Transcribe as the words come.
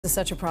This is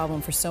such a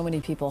problem for so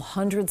many people.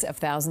 Hundreds of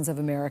thousands of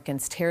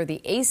Americans tear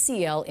the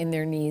ACL in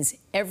their knees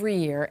every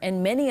year,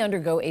 and many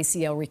undergo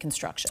ACL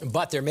reconstruction.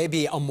 But there may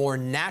be a more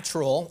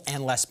natural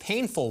and less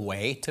painful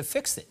way to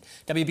fix it.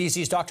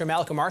 WBZ's Dr.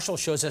 Mallika Marshall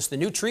shows us the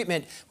new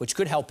treatment which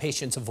could help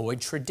patients avoid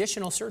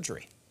traditional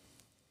surgery.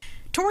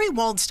 Tori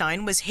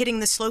Waldstein was hitting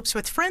the slopes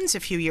with friends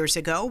a few years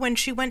ago when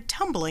she went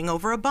tumbling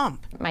over a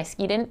bump. My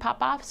ski didn't pop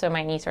off, so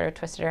my knee sort of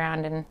twisted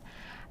around, and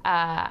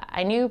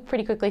I knew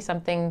pretty quickly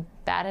something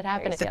bad had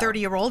happened. The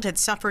 30-year-old had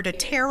suffered a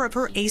tear of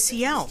her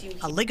ACL,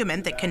 a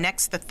ligament that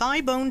connects the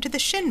thigh bone to the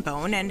shin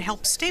bone and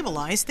helps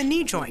stabilize the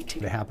knee joint.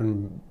 They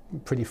happen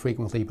pretty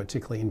frequently,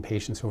 particularly in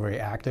patients who are very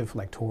active,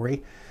 like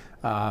Tori.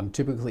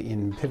 Typically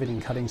in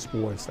pivoting cutting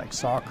sports like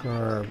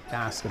soccer,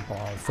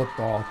 basketball,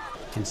 football,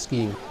 and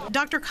skiing.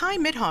 Dr. Kai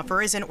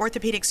Mithofer is an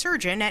orthopedic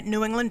surgeon at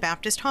New England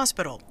Baptist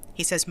Hospital.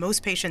 He says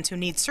most patients who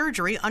need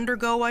surgery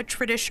undergo a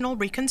traditional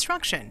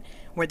reconstruction,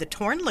 where the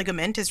torn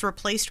ligament is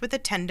replaced with a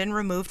tendon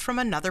removed from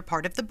another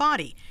part of the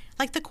body,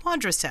 like the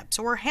quadriceps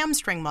or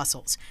hamstring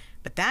muscles.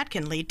 But that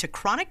can lead to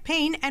chronic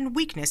pain and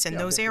weakness in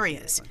those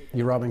areas.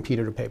 You're robbing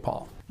Peter to pay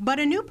Paul. But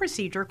a new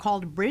procedure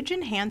called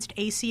Bridge-Enhanced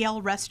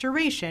ACL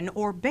Restoration,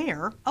 or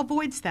BEAR,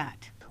 avoids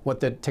that. What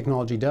the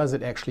technology does,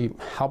 it actually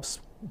helps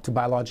to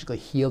biologically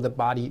heal the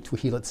body to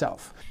heal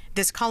itself.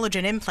 This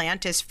collagen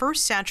implant is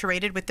first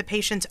saturated with the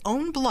patient's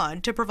own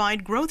blood to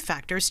provide growth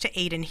factors to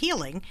aid in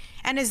healing,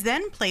 and is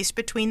then placed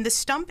between the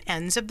stump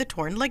ends of the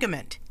torn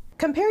ligament.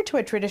 Compared to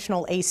a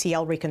traditional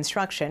ACL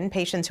reconstruction,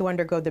 patients who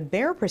undergo the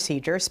BEAR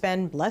procedure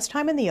spend less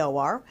time in the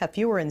OR, have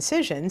fewer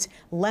incisions,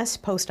 less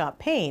post-op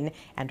pain,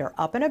 and are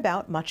up and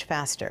about much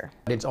faster.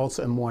 It's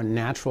also a more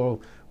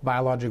natural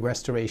biologic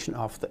restoration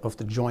of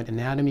the joint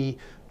anatomy,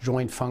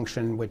 joint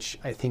function, which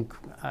I think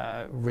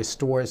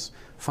restores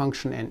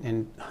function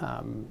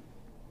and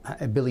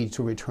ability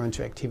to return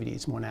to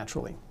activities more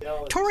naturally.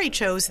 Tori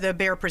chose the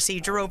BEAR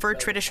procedure over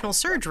traditional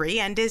surgery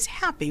and is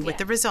happy with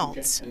the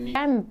results.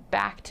 I'm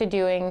back to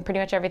doing pretty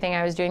much everything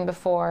I was doing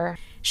before.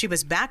 She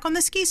was back on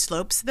the ski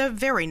slopes the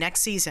very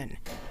next season.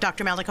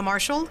 Dr. Mallika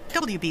Marshall,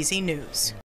 WBZ News.